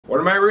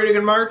What am I reading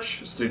in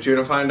March? Stay tuned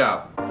to find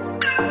out.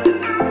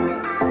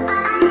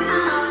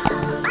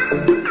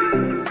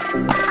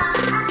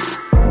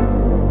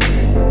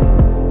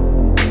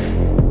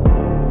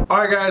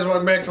 Alright guys,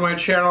 welcome back to my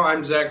channel.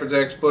 I'm Zach with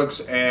Zacks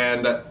Books,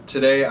 and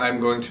today I'm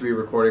going to be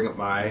recording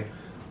my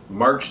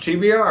March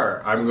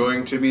TBR. I'm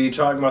going to be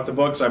talking about the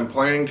books I'm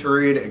planning to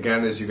read.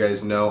 Again, as you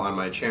guys know on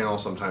my channel,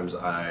 sometimes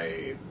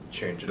I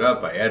change it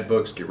up. I add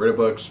books, get rid of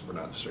books. We're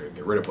not necessarily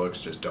get rid of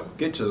books, just don't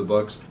get to the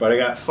books. But I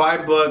got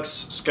 5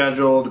 books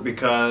scheduled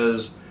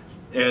because,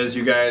 as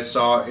you guys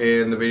saw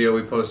in the video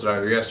we posted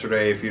either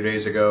yesterday, a few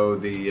days ago,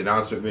 the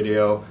announcement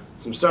video,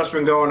 some stuff's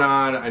been going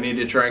on. I need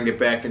to try and get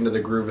back into the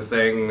groove of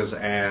things,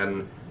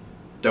 and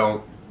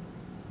don't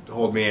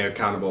hold me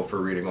accountable for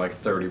reading like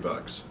 30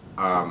 books.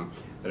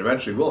 It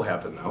eventually will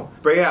happen though.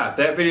 But yeah,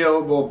 that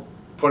video, we'll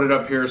put it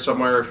up here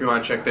somewhere if you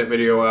want to check that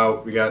video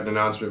out. We got an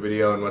announcement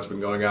video and what's been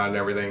going on and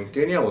everything.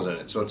 Danielle was in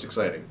it, so it's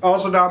exciting.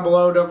 Also down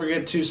below, don't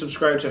forget to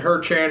subscribe to her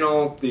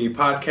channel, the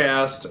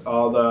podcast,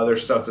 all the other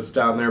stuff that's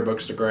down there,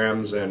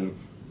 bookstagrams, and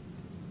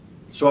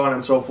so on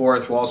and so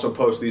forth. We'll also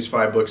post these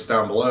 5 books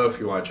down below if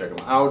you want to check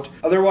them out.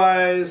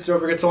 Otherwise, don't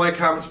forget to like,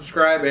 comment,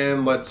 subscribe,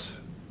 and let's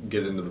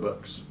get into the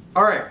books.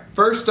 Alright,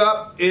 first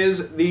up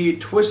is The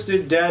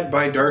Twisted Dead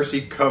by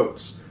Darcy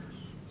Coates.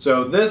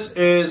 So this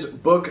is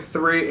book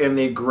 3 in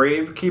the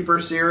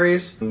Gravekeeper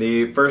series.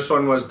 The first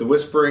one was The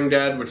Whispering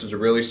Dead, which is a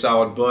really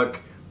solid book.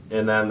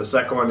 And then the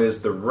second one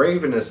is The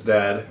Ravenous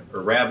Dead,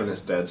 or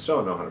Ravenous Dead, still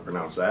don't know how to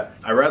pronounce that.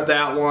 I read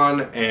that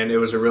one, and it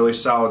was a really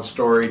solid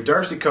story.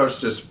 Darcy Coates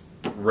just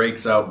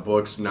rakes out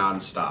books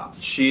non-stop.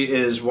 She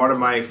is one of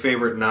my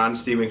favorite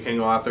non-Stephen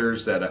King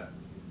authors that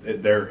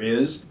there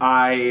is.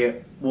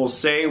 I will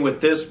say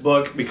with this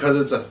book, because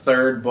it's a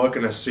 3rd book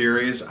in a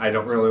series, I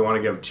don't really want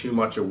to give too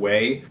much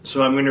away.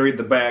 So I'm going to read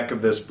the back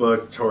of this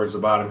book towards the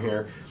bottom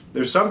here.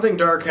 There's something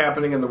dark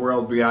happening in the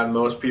world beyond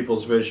most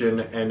people's vision,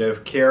 and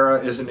if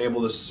Kara isn't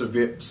able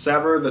to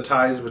sever the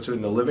ties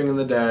between the living and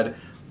the dead,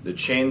 the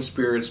chained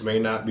spirits may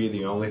not be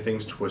the only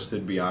things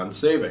twisted beyond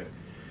saving.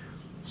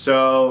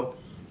 So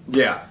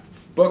yeah,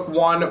 book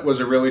 1 was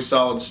a really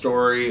solid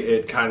story.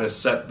 It kind of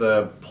set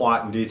the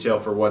plot and detail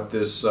for what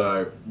this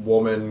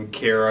woman,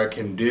 Kara,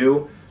 can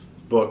do.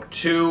 Book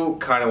 2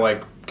 kind of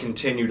like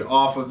continued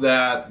off of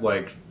that.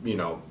 Like, you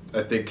know,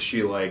 I think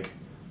she like,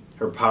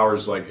 her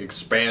powers like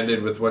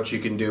expanded with what she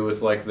can do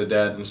with like the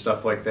dead and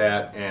stuff like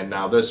that. And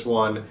now this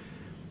one,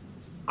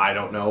 I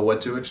don't know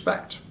what to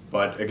expect.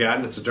 But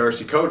again, it's a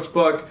Darcy Coates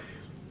book.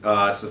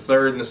 It's the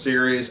 3rd in the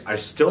series. I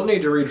still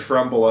need to read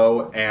From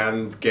Below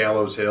and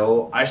Gallows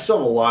Hill. I still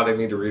have a lot I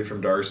need to read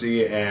from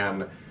Darcy,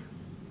 and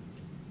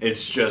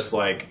it's just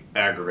like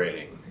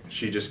aggravating.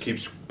 She just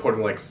keeps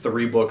putting like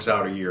 3 books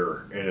out a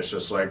year, and it's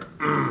just like,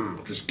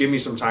 just give me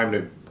some time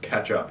to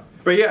catch up.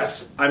 But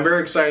yes, I'm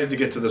very excited to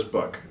get to this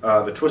book.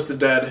 The Twisted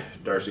Dead,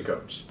 Darcy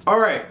Coates.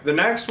 Alright, the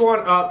next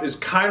one up is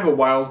kind of a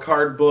wild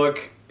card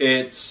book.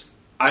 I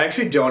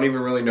actually don't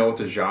even really know what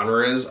the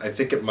genre is. I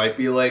think it might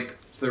be like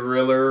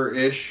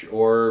thriller-ish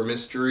or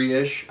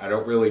mystery-ish. I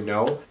don't really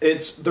know.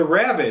 It's The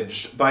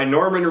Ravaged by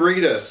Norman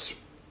Reedus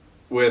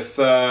with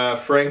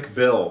Frank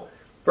Bill.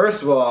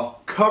 First of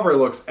all, cover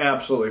looks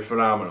absolutely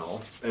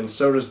phenomenal, and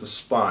so does the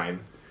spine.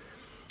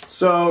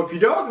 So, if you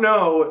don't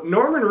know,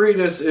 Norman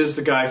Reedus is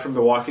the guy from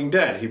The Walking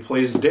Dead. He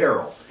plays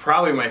Daryl.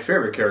 Probably my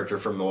favorite character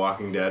from The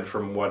Walking Dead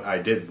from what I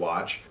did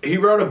watch. He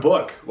wrote a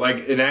book,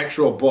 like an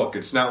actual book.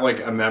 It's not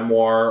like a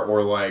memoir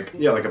or like,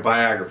 yeah, like a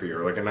biography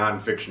or like a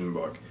non-fiction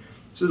book.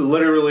 This is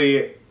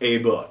literally a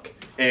book.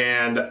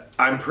 And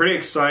I'm pretty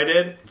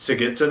excited to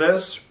get to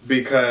this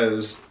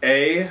because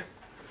A,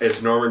 it's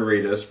Norman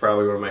Reedus,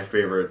 probably one of my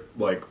favorite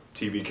like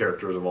TV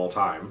characters of all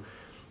time.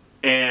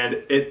 And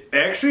it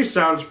actually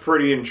sounds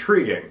pretty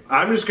intriguing.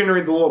 I'm just going to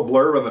read the little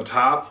blurb on the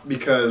top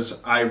because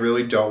I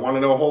really don't want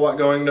to know a whole lot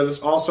going into this.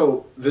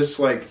 Also, this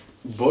like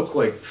book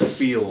like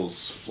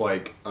feels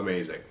like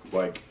amazing.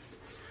 Like,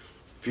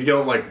 if you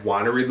don't like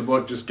want to read the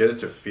book, just get it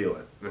to feel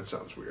it. That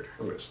sounds weird.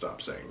 I'm going to stop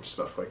saying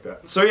stuff like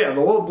that. So yeah, the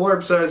little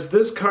blurb says,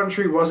 this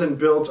country wasn't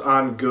built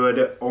on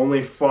good,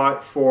 only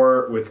fought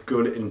for with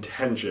good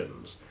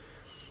intentions.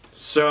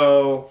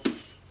 So,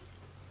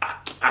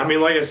 I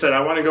mean, like I said,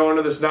 I want to go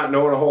into this not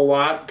knowing a whole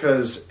lot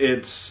because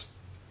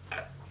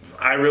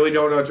I really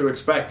don't know what to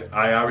expect.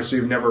 I obviously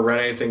have never read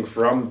anything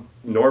from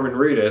Norman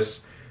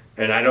Reedus,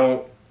 and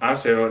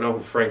honestly, I don't know who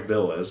Frank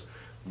Bill is,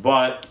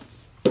 but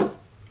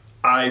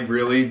I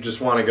really just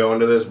want to go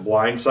into this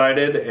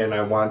blindsided, and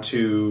I want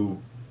to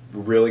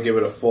really give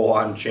it a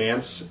full-on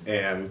chance,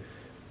 and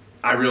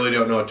I really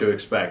don't know what to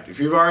expect. If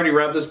you've already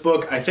read this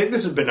book, I think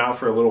this has been out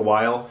for a little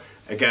while.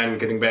 Again,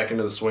 getting back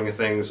into the swing of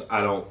things,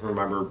 I don't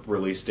remember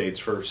release dates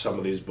for some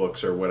of these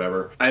books or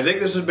whatever. I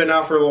think this has been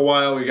out for a little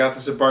while. We got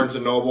this at Barnes &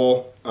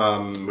 Noble,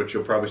 which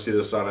you'll probably see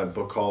this on a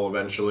book haul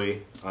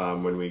eventually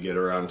when we get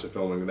around to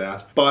filming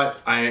that.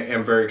 But I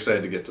am very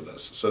excited to get to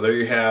this. So there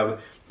you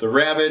have The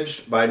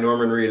Ravaged by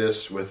Norman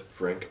Reedus with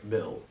Frank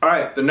Bill.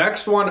 Alright, the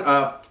next one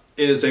up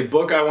is a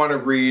book I want to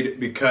read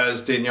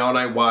because Danielle and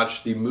I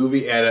watched the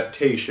movie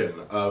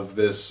adaptation of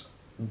this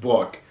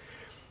book.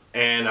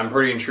 and I'm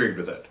pretty intrigued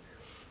with it.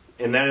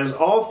 And that is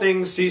All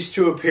Things Cease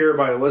to Appear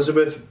by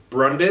Elizabeth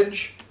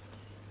Brundage.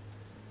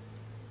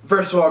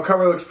 First of all,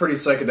 cover looks pretty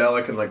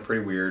psychedelic and like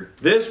pretty weird.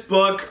 This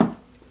book,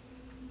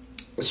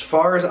 as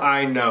far as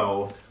I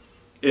know,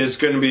 is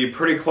going to be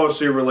pretty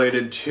closely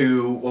related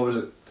to, what was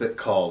it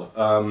called?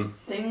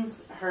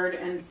 Things Heard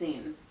and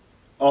Seen.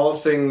 All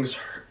Things,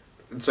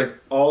 it's like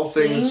All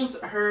Things...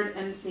 Things Heard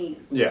and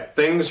Seen. Yeah,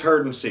 Things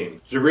Heard and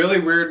Seen. It's a really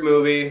weird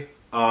movie.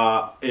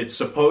 It's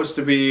supposed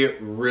to be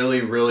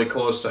really, really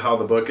close to how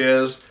the book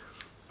is.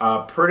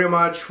 Pretty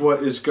much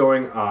what is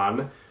going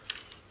on.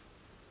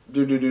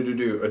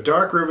 A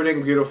dark,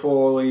 riveting,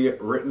 beautifully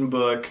written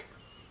book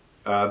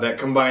that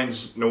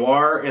combines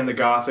noir and the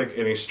gothic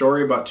in a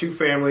story about two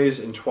families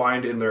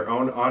entwined in their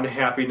own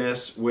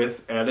unhappiness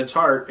with, at its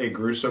heart, a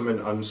gruesome and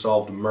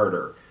unsolved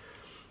murder.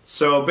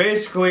 So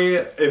basically,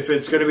 if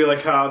it's going to be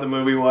like how the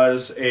movie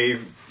was, a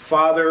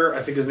father,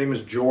 I think his name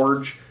is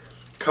George,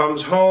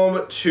 comes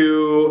home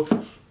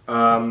to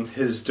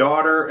his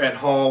daughter at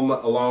home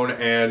alone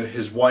and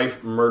his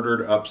wife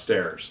murdered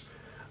upstairs.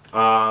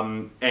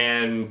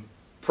 And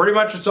pretty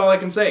much that's all I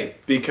can say,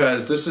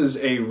 because this is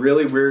a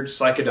really weird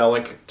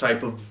psychedelic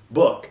type of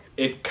book.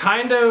 It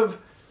kind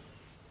of,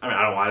 I mean,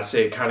 I don't want to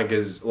say it kind of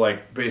gives,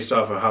 like, based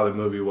off of how the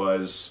movie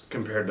was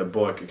compared to the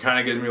book, it kind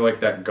of gives me,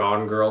 like, that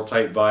Gone Girl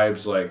type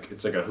vibes, like,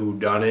 it's like a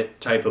whodunit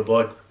type of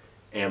book,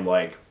 and,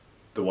 like,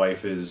 the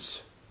wife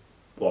is,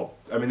 well,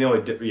 I mean, the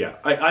only, yeah,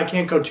 I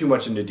can't go too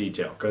much into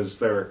detail, because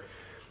they're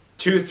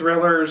two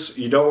thrillers.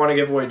 You don't want to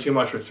give away too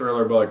much with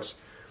thriller books.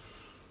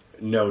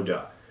 No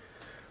duh.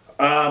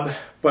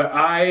 But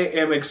I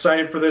am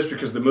excited for this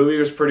because the movie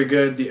was pretty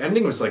good. The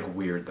ending was like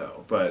weird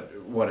though,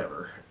 but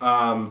whatever.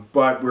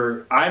 But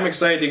I'm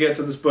excited to get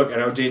to this book. I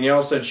know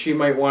Danielle said she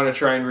might want to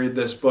try and read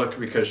this book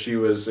because she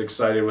was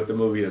excited with the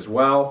movie as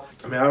well.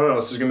 I mean, I don't know.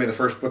 This is going to be the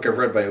first book I've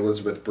read by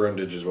Elizabeth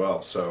Brundage as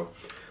well, so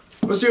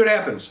we'll see what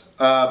happens.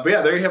 But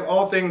yeah, there you have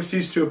All Things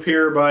Cease to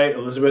Appear by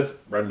Elizabeth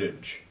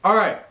Brundage.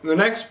 Alright, the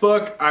next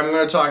book I'm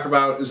going to talk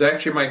about is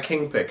actually my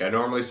King pick. I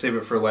normally save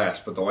it for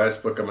last, but the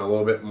last book I'm a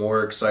little bit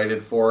more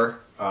excited for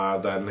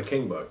than the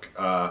King book.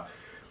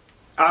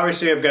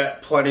 Obviously, I've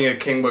got plenty of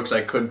King books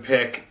I could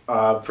pick.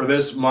 For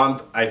this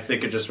month, I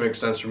think it just makes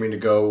sense for me to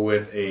go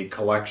with a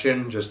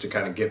collection just to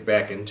kind of get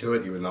back into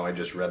it, even though I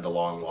just read The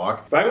Long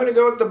Walk. But I'm going to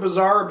go with The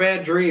Bizarre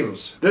Bad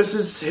Dreams. This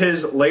is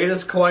his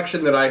latest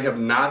collection that I have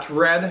not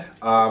read.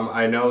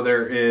 I know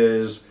there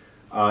is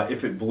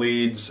If It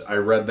Bleeds. I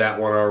read that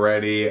one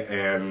already,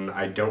 and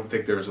I don't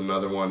think there's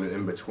another one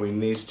in between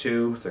these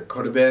two. There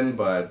could have been,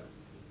 but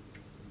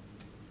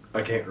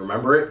I can't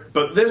remember it.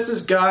 But this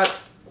has got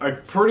a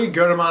pretty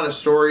good amount of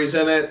stories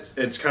in it.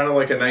 It's kind of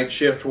like a night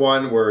shift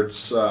one where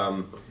it's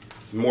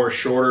more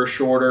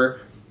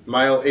shorter.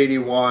 Mile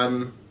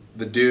 81,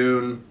 The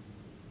Dune,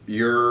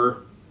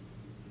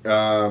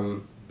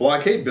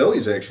 Blockade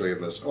Billy's actually in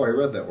this. Oh, I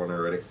read that one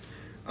already.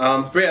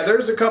 But yeah,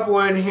 there's a couple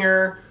in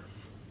here.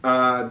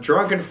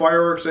 Drunken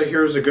Fireworks I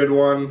hear is a good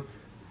one.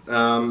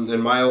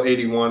 And Mile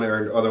 81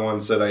 are other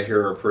ones that I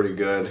hear are pretty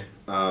good.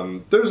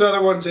 There's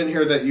other ones in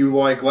here that you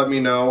like, let me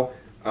know.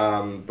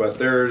 But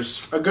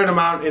there's a good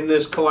amount in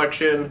this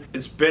collection.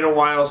 It's been a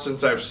while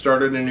since I've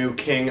started a new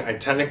King. I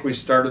technically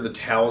started the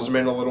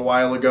Talisman a little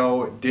while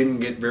ago. It didn't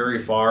get very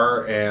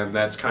far, and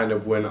that's kind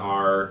of when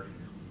our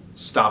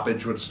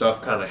stoppage with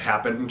stuff kind of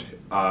happened.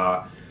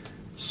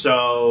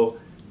 So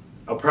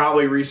I'll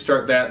probably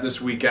restart that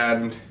this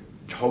weekend.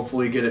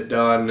 Hopefully get it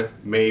done.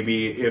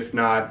 Maybe, if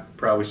not,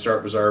 probably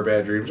start Bizarre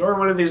Bad Dreams or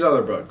one of these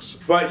other books.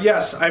 But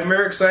yes, I'm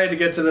very excited to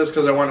get to this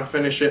because I want to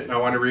finish it and I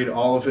want to read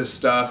all of his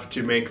stuff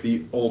to make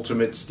the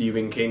ultimate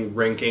Stephen King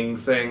ranking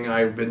thing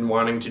I've been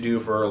wanting to do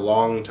for a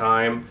long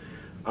time.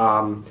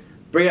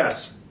 But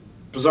yes,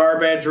 Bizarre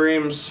Bad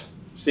Dreams,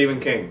 Stephen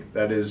King.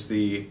 That is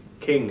the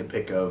King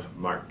pick of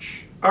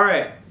March.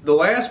 Alright, the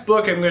last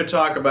book I'm going to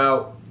talk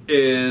about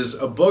is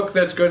a book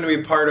that's going to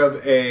be part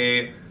of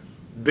a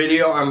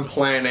video I'm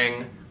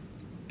planning,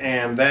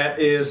 and that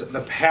is The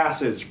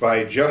Passage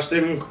by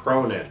Justin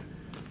Cronin.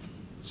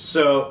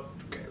 So,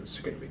 okay, this is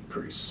going to be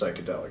pretty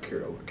psychedelic here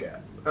to look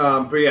at.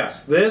 But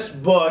yes, this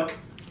book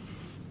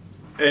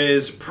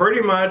is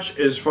pretty much,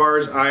 as far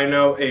as I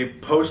know, a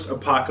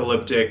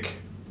post-apocalyptic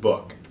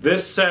book.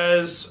 This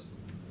says,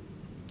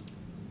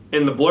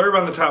 in the blurb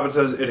on the top, it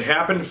says, "It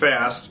happened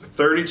fast,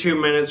 32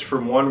 minutes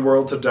from one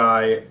world to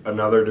die,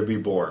 another to be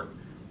born.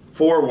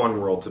 For one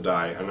world to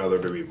die, another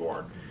to be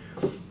born."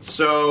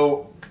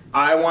 So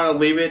I want to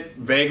leave it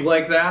vague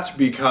like that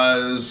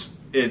because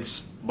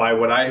it's, by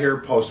what I hear,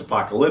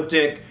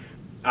 post-apocalyptic.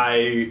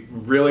 I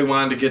really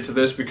wanted to get to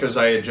this because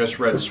I had just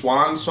read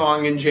Swan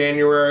Song in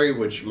January,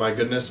 which, my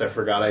goodness, I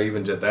forgot I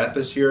even did that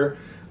this year.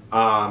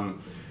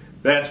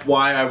 That's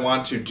why I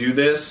want to do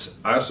this.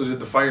 I also did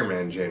The Fireman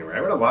in January. I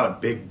read a lot of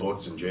big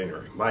books in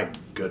January. My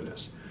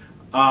goodness.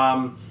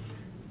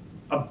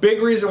 A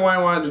big reason why I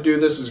wanted to do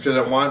this is because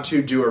I want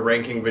to do a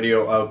ranking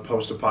video of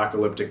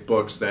post-apocalyptic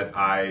books that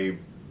I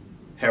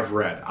have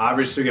read.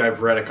 Obviously,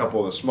 I've read a couple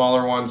of the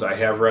smaller ones. I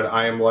have read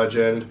I Am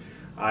Legend.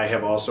 I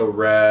have also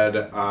read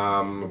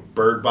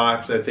Bird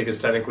Box, I think is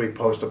technically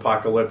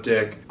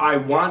post-apocalyptic. I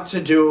want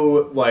to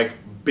do like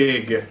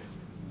big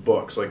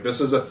books. Like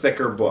this is a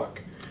thicker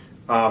book.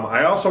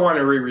 I also want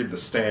to reread The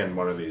Stand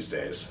one of these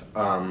days.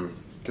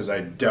 Because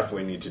I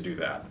definitely need to do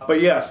that. But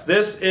yes,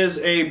 this is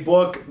a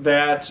book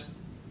that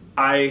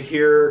I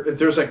hear,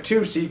 there's like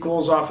 2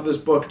 sequels off of this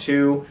book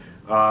too.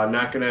 I'm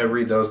not going to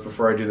read those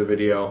before I do the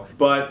video.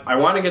 But I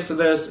want to get to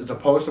this. It's a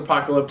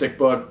post-apocalyptic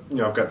book. You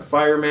know, I've got The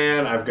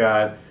Fireman, I've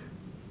got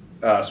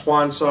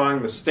Swan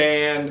Song, The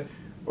Stand.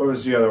 What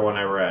was the other one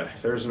I read?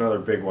 There's another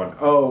big one.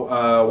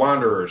 Oh,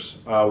 Wanderers.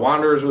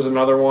 Wanderers was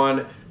another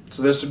one.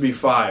 So this would be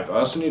 5. I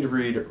also need to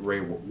read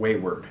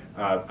Wayward.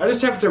 I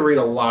just have to read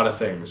a lot of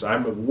things.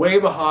 I'm way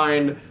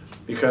behind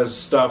because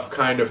stuff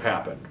kind of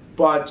happened.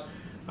 But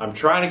I'm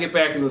trying to get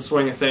back in the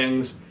swing of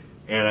things,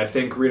 and I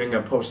think reading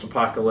a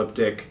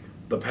post-apocalyptic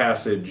The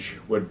Passage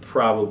would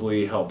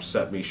probably help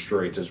set me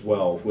straight as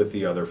well with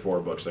the other 4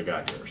 books I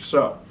got here.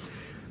 So,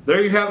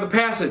 there you have The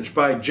Passage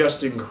by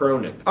Justin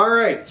Cronin.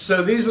 Alright,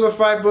 so these are the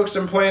 5 books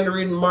I'm planning to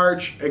read in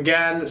March.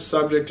 Again,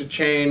 subject to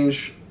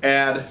change,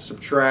 add,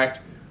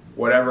 subtract.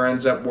 Whatever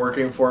ends up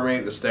working for me.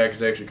 The stack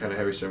is actually kind of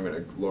heavy, so I'm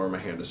going to lower my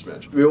hand a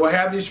smidge. We will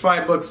have these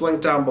 5 books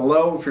linked down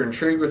below if you're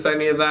intrigued with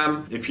any of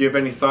them. If you have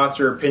any thoughts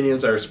or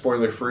opinions that are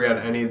spoiler-free on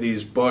any of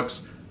these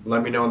books,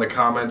 let me know in the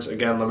comments.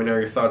 Again, let me know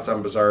your thoughts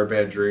on Bizarre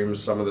Bad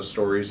Dreams, some of the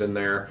stories in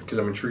there, because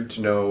I'm intrigued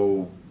to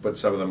know what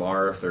some of them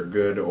are, if they're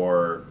good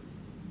or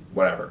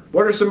whatever.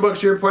 What are some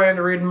books you're planning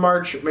to read in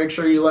March? Make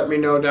sure you let me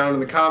know down in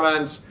the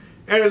comments.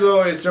 And as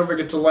always, don't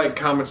forget to like,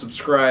 comment,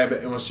 subscribe,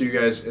 and we'll see you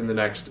guys in the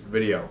next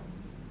video.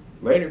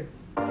 Later.